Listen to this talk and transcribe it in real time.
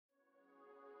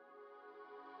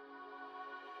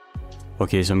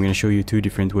Okay, so I'm gonna show you two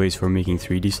different ways for making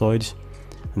 3D slides.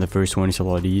 And the first one is a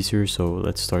lot easier, so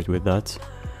let's start with that.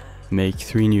 Make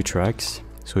 3 new tracks.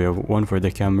 So we have 1 for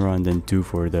the camera and then 2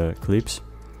 for the clips.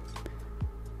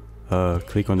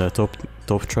 Click on the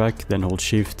top track, then hold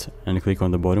shift and click on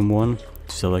the bottom one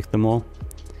to select them all.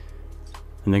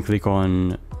 And then click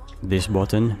on this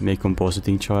button, make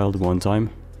compositing child 1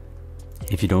 time.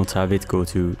 If you don't have it, go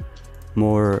to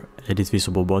more, edit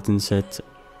visible button set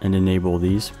and enable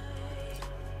these.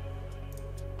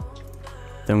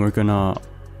 Then we're gonna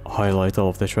highlight all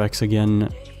of the tracks again,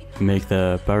 make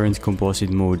the parent composite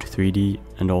mode 3D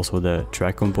and also the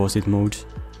track composite mode.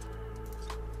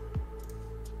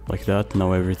 Like that,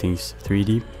 now everything's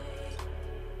 3D.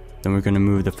 Then we're gonna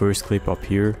move the first clip up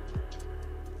here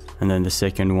and then the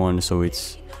second one so it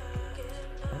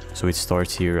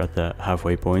starts here at the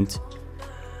halfway point,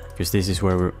 because this is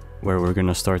where we're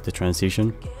gonna start the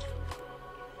transition.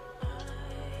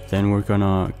 Then we're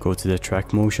gonna go to the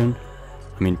track motion,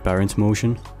 parent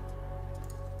motion,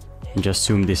 and just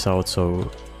zoom this out so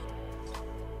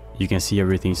you can see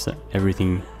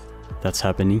everything that's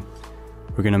happening.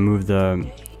 We're gonna move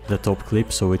the top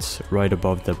clip so it's right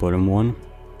above the bottom one.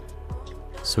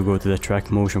 So go to the track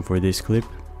motion for this clip,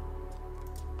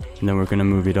 and then we're gonna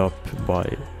move it up by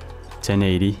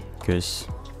 1080 because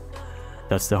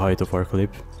that's the height of our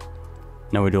clip.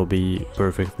 Now it'll be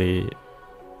perfectly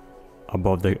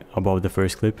above the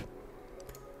first clip.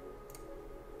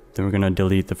 Then we're gonna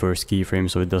delete the first keyframe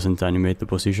so it doesn't animate the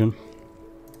position.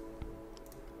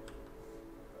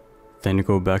 Then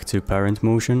go back to parent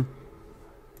motion.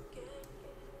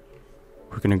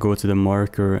 We're gonna go to the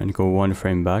marker and go 1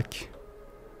 frame back.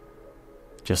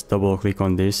 Just double click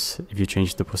on this if you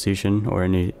change the position or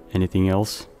anything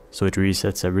else, so it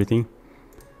resets everything.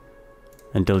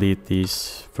 And delete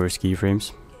these first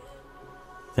keyframes.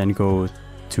 Then go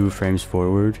 2 frames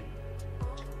forward.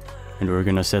 And we're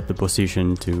gonna set the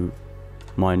position to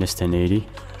 -1080,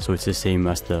 so it's the same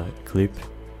as the clip.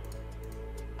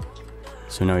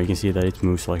 So now you can see that it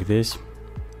moves like this.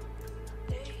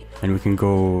 And we can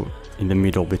go in the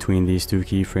middle between these 2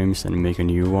 keyframes and make a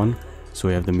new one, so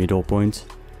we have the middle point.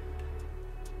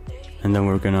 And then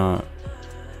we're gonna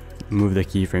move the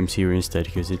keyframes here instead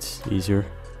because it's easier.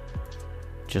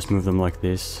 Just move them like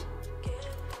this.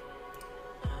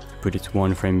 Put it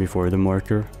 1 frame before the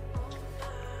marker.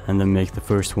 And then make the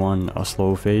first one a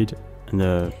slow fade and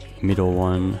the middle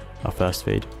one a fast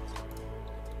fade.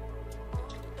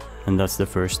 And that's the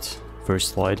first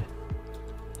slide.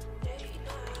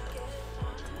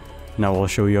 Now I'll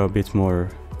show you a bit more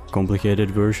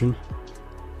complicated version.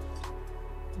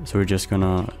 So we're just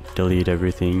gonna delete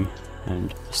everything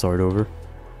and start over.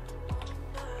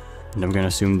 And I'm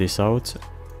gonna zoom this out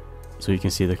so you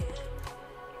can see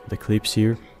the clips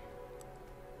here.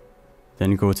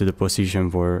 Then go to the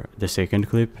position for the second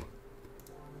clip.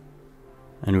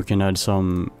 And we can add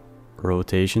some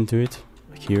rotation to it,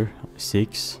 like here,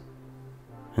 6.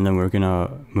 And then we're gonna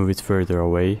move it further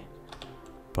away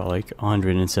by like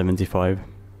 175.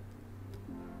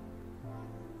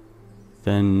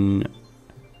 Then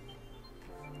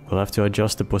we'll have to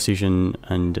adjust the position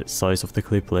and size of the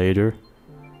clip later,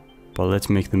 but let's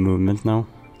make the movement now.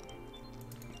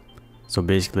 So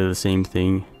basically the same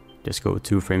thing, just go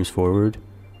 2 frames forward.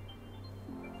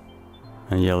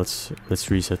 And yeah, let's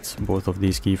reset both of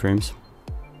these keyframes.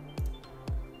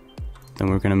 Then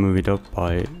we're gonna move it up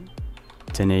by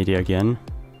 1080 again.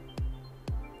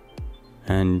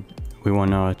 And we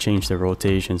wanna change the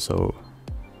rotation so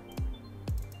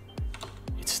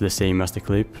it's the same as the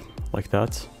clip, like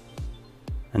that.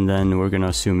 And then we're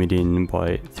gonna zoom it in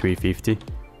by 350.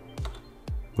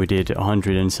 We did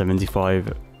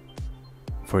 175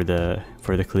 for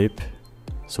the clip,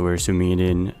 so we're zooming it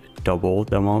in double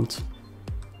the amount,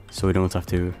 so we don't have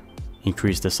to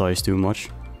increase the size too much.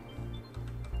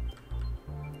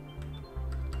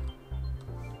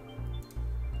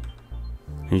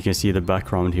 And you can see the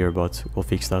background here, but we'll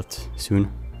fix that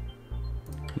soon.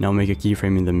 Now make a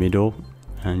keyframe in the middle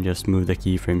and just move the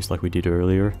keyframes like we did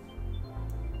earlier,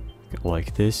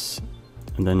 like this,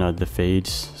 and then add the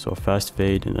fades, so a fast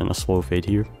fade and then a slow fade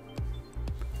here.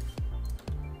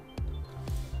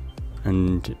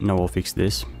 And now we'll fix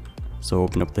this. So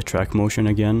open up the track motion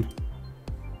again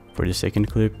for the second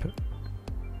clip,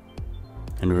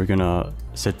 and we're gonna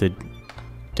set the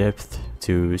depth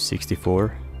to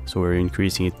 64, so we're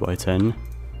increasing it by 10.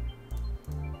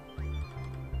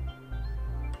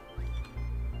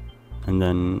 And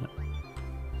then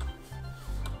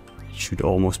it should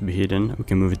almost be hidden. We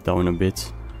can move it down a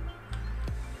bit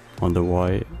on the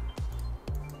Y.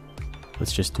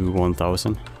 Let's just do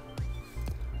 1000.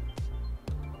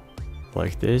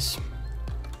 Like this.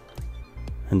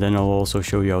 And then I'll also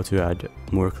show you how to add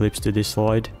more clips to this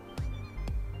slide.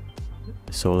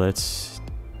 So let's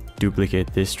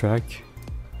duplicate this track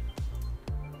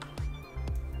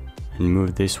and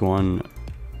move this one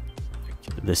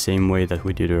the same way that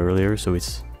we did earlier, so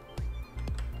it's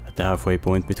at the halfway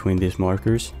point between these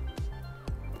markers.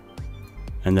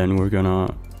 And then we're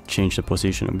gonna change the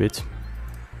position a bit.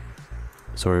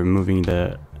 So we're moving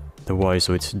the Y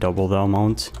so it's double the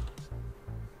amount,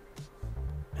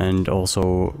 and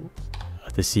also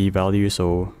at the Z value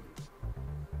so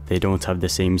they don't have the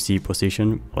same Z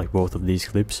position like both of these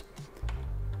clips.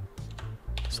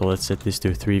 So let's set this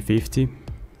to 350,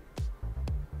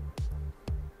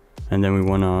 and then we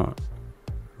wanna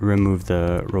remove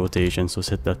the rotation, so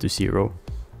set that to 0.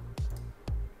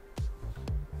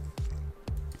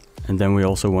 And then we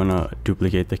also wanna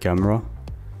duplicate the camera.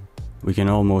 We can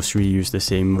almost reuse the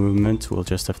same movement, we'll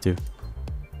just have to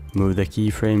move the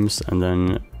keyframes and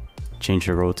then change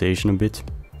the rotation a bit.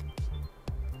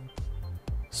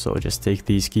 So just take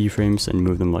these keyframes and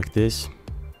move them like this.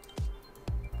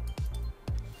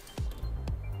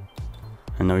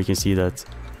 And now you can see that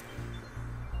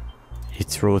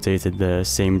it's rotated the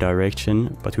same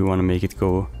direction, but we want to make it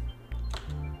go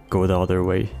the other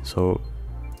way. So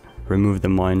remove the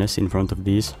minus in front of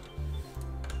these.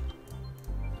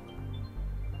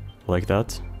 Like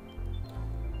that.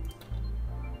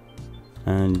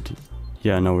 And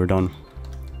yeah, now we're done.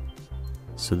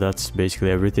 So that's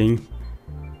basically everything.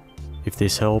 If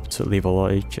this helped, leave a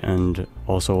like, and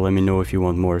also let me know if you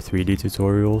want more 3D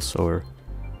tutorials or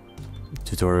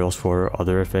tutorials for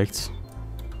other effects.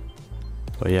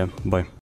 But yeah, bye.